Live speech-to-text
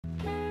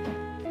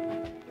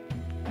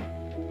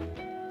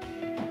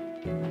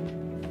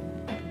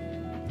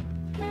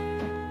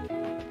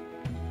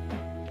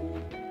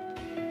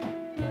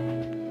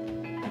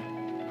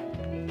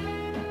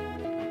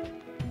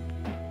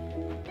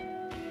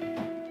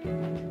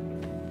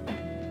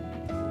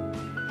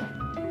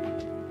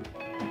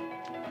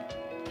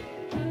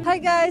Hi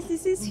guys,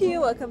 this is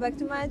Hugh. Welcome back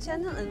to my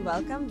channel and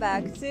welcome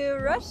back to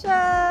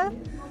Russia.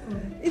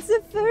 It's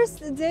the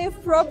first day of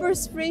proper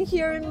spring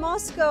here in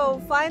Moscow.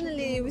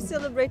 Finally, we're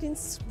celebrating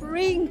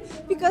spring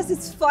because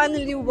it's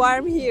finally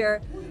warm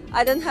here.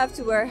 I don't have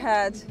to wear a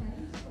hat.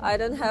 I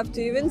don't have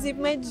to even zip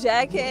my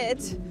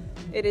jacket.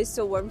 It is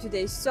so warm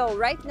today. So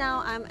right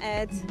now I'm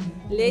at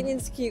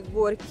Leninsky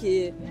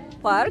Gorky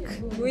Park,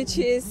 which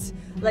is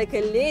like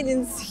a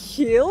Lenin's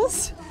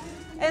Hills.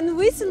 And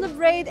we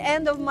celebrate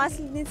end of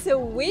Maslenitsa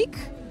week.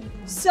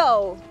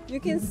 So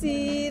you can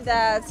see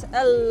that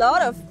a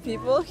lot of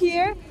people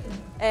here,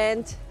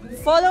 and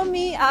follow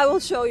me, I will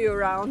show you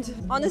around.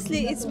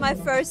 Honestly, it's my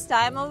first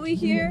time over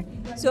here.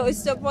 So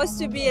it's supposed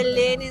to be a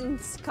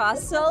Lenin's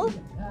castle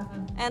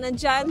and a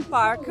giant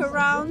park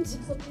around.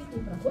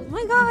 Oh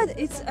my god,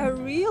 it's a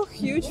real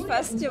huge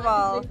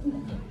festival.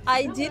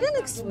 I didn't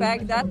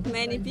expect that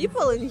many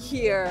people in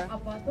here.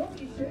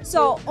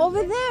 So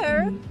over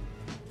there,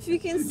 if you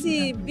can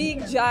see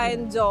big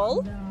giant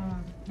doll,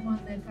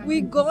 we're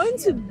going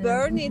to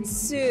burn it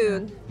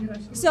soon.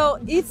 So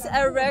it's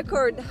a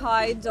record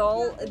high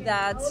doll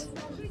that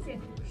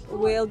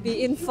will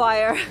be in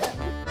fire.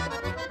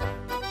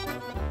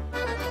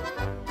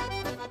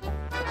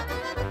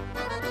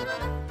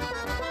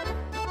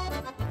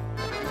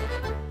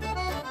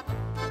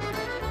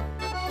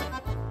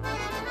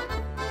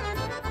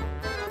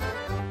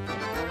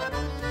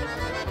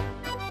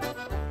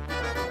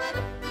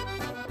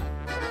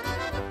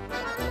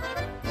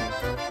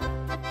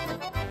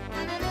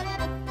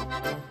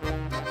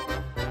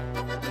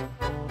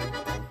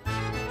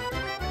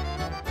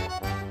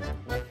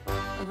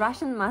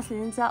 Russian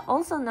Maslenitsa,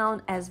 also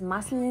known as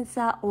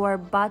Maslenitsa or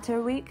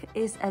Butter Week,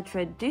 is a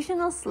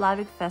traditional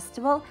Slavic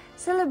festival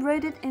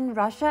celebrated in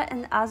Russia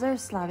and other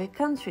Slavic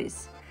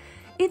countries.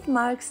 It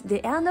marks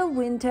the end of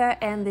winter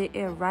and the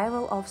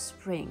arrival of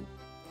spring.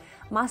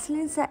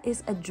 Maslenitsa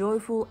is a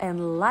joyful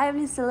and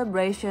lively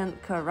celebration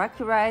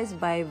characterized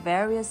by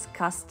various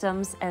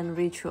customs and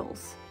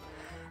rituals.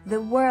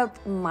 The word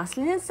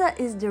Maslenitsa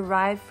is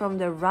derived from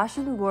the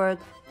Russian word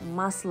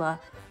masla,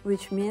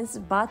 which means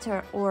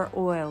butter or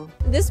oil.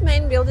 This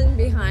main building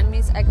behind me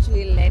is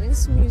actually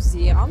Lenin's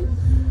museum,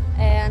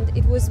 and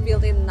it was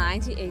built in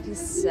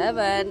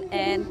 1987,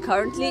 and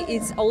currently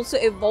it's also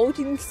a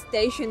voting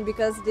station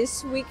because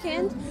this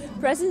weekend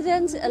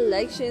president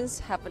elections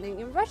happening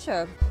in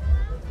Russia.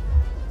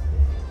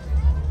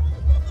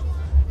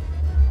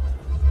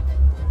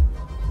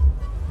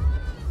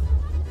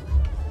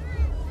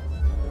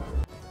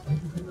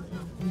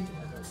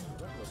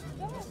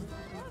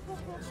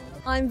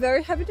 I'm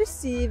very happy to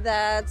see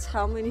that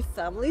how many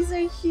families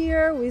are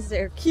here with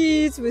their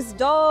kids, with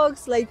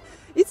dogs. Like,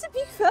 it's a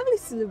big family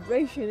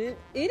celebration and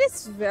it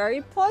is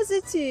very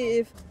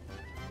positive.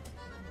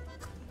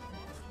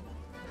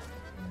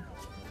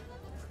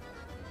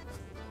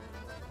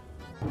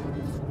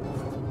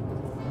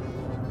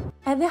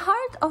 At the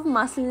heart of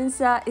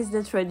Maslenitsa is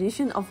the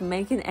tradition of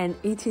making and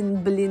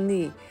eating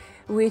blini,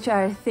 which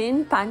are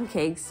thin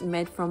pancakes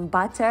made from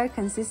butter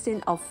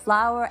consisting of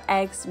flour,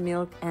 eggs,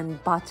 milk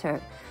and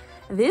butter.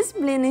 These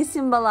blini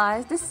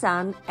symbolize the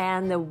sun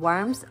and the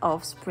warmth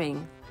of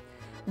spring.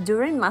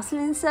 During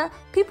Maslenitsa,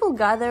 people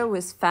gather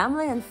with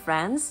family and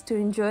friends to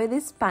enjoy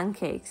these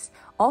pancakes,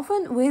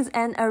 often with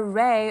an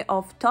array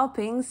of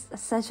toppings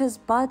such as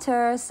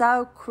butter,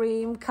 sour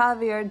cream,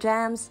 caviar,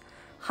 jams,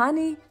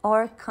 honey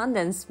or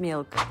condensed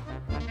milk.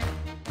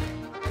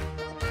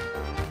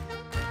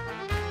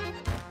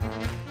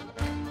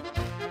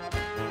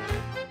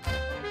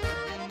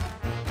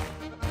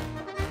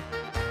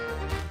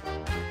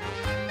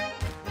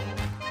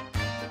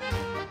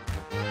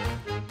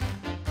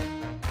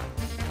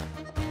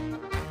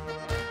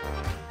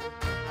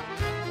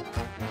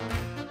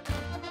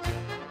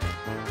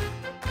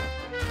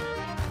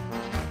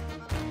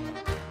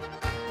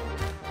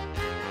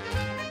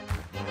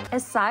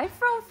 Aside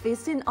from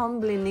feasting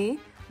on blini,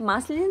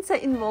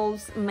 Maslenitsa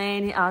involves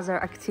many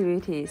other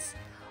activities.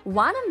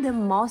 One of the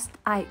most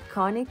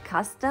iconic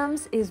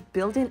customs is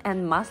building a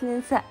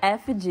Maslenitsa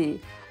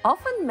effigy,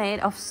 often made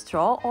of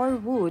straw or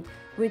wood,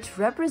 which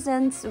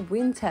represents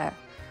winter.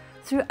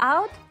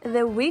 Throughout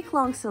the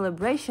week-long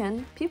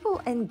celebration,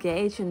 people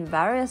engage in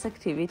various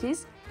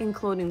activities,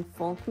 including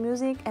folk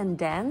music and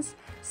dance,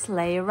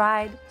 sleigh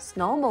ride,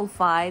 snowball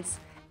fights,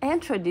 and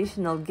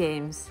traditional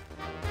games.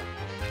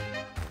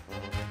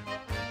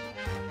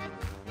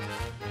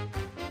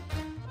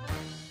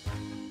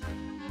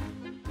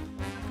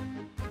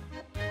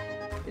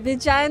 The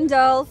giant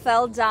doll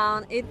fell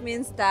down. It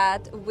means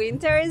that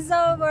winter is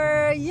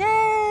over.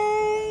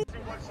 Yay!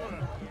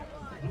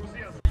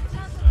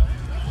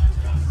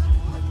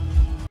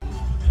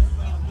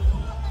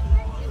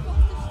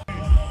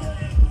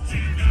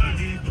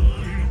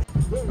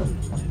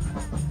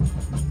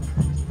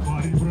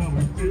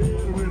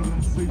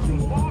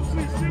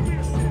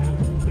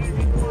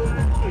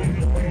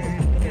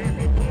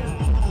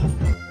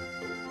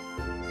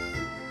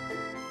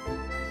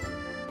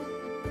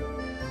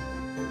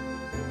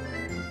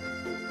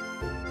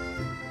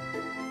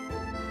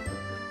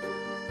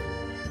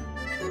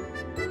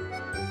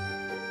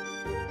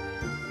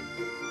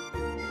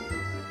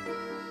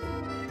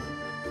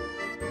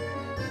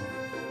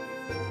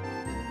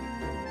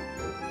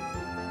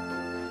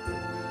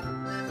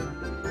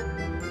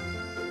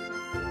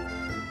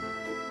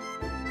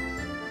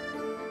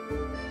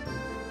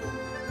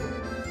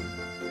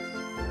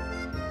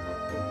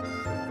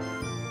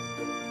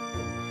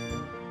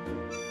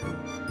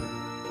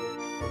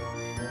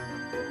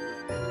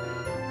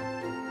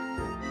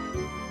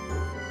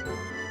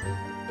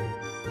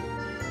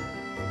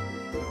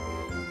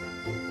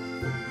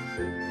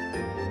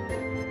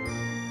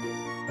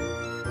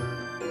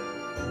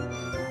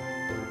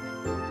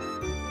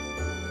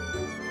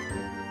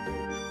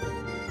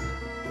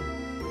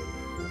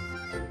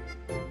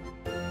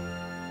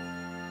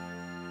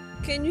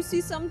 Can you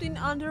see something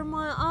under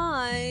my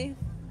eye?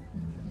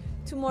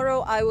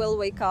 Tomorrow I will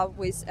wake up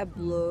with a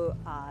blue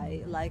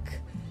eye,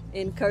 like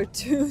in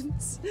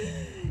cartoons.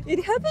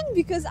 It happened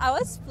because I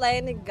was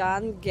playing a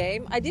gun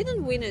game. I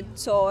didn't win a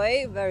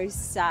toy, very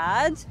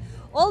sad.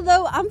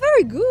 Although I'm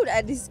very good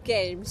at this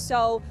game.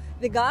 So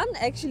the gun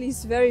actually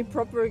is very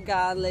proper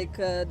gun, like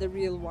the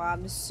real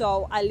one.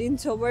 So I leaned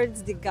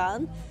towards the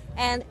gun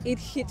and it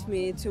hit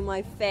me to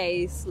my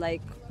face,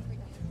 like,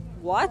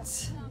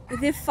 what?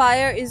 The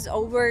fire is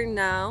over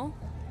now.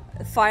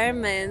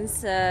 Firemen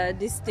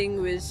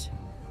distinguish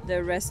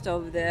the rest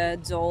of the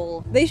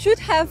doll. They should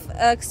have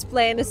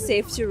explained the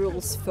safety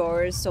rules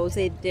first, so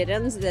they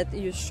didn't, that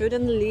you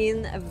shouldn't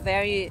lean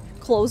very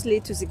closely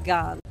to the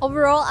gun.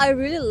 Overall, I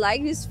really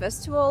like this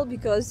festival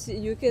because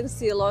you can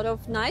see a lot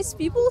of nice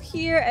people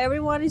here.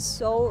 Everyone is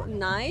so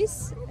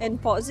nice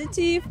and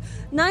positive.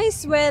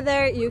 Nice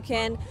weather. You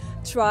can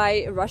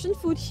try Russian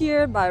food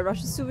here, buy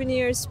Russian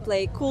souvenirs,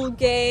 play cool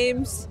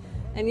games,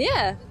 and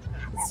yeah,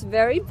 it's a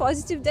very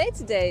positive day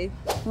today.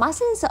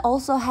 Maslenitsa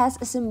also has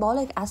a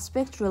symbolic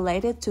aspect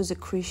related to the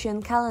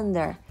Christian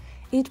calendar.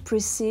 It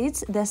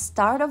precedes the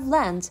start of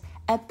Lent,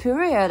 a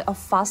period of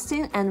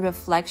fasting and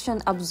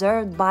reflection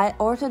observed by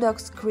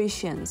Orthodox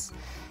Christians.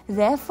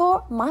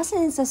 Therefore,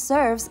 Maslenitsa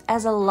serves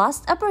as a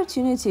last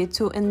opportunity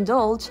to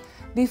indulge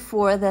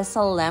before the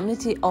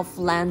solemnity of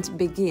Lent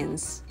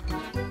begins.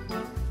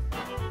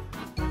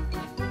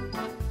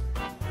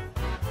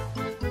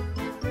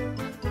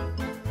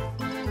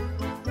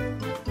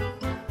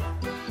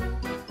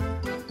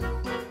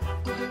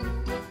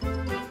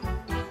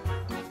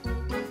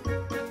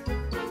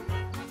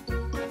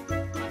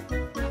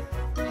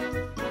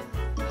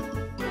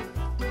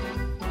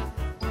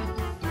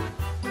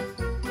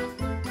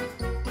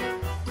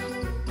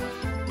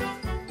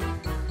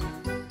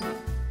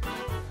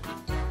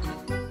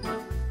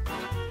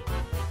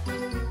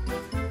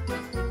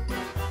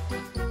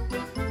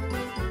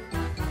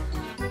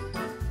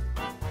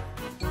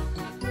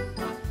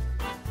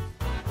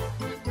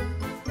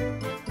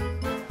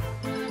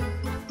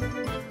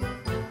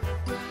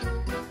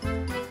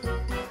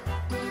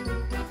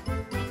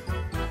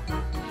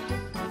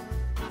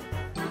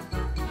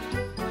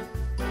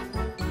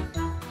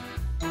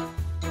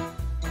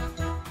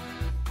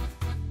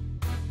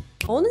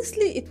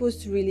 Honestly, it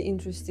was really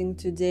interesting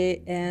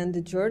today and the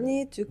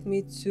journey took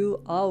me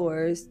 2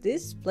 hours.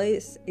 This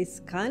place is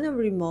kind of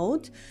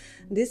remote.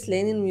 This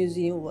Lenin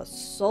museum was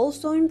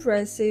so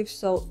impressive,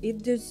 so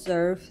it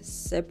deserves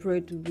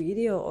separate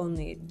video on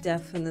it,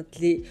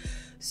 definitely.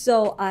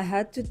 So I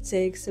had to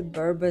take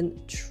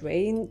suburban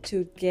train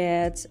to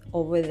get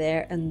over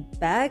there and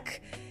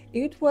back.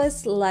 It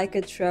was like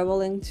a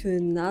traveling to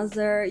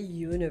another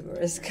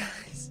universe,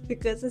 guys,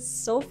 because it's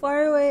so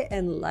far away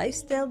and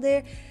lifestyle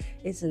there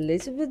is a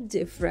little bit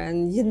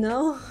different, you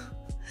know?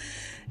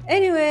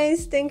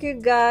 Anyways, thank you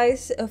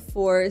guys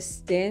for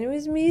staying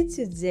with me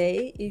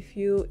today. If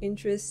you're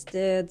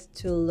interested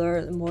to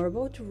learn more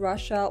about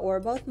Russia or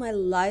about my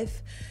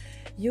life,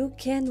 you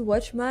can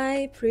watch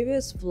my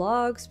previous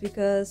vlogs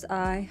because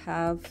I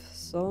have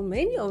so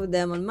many of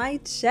them on my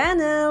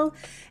channel,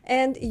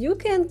 and you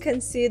can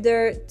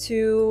consider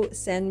to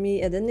send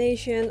me a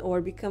donation or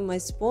become my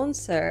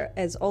sponsor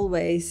as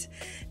always.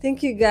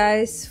 Thank you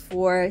guys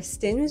for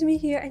staying with me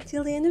here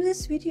until the end of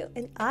this video,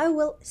 and I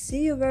will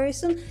see you very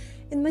soon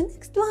in my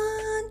next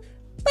one.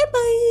 Bye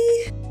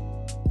bye.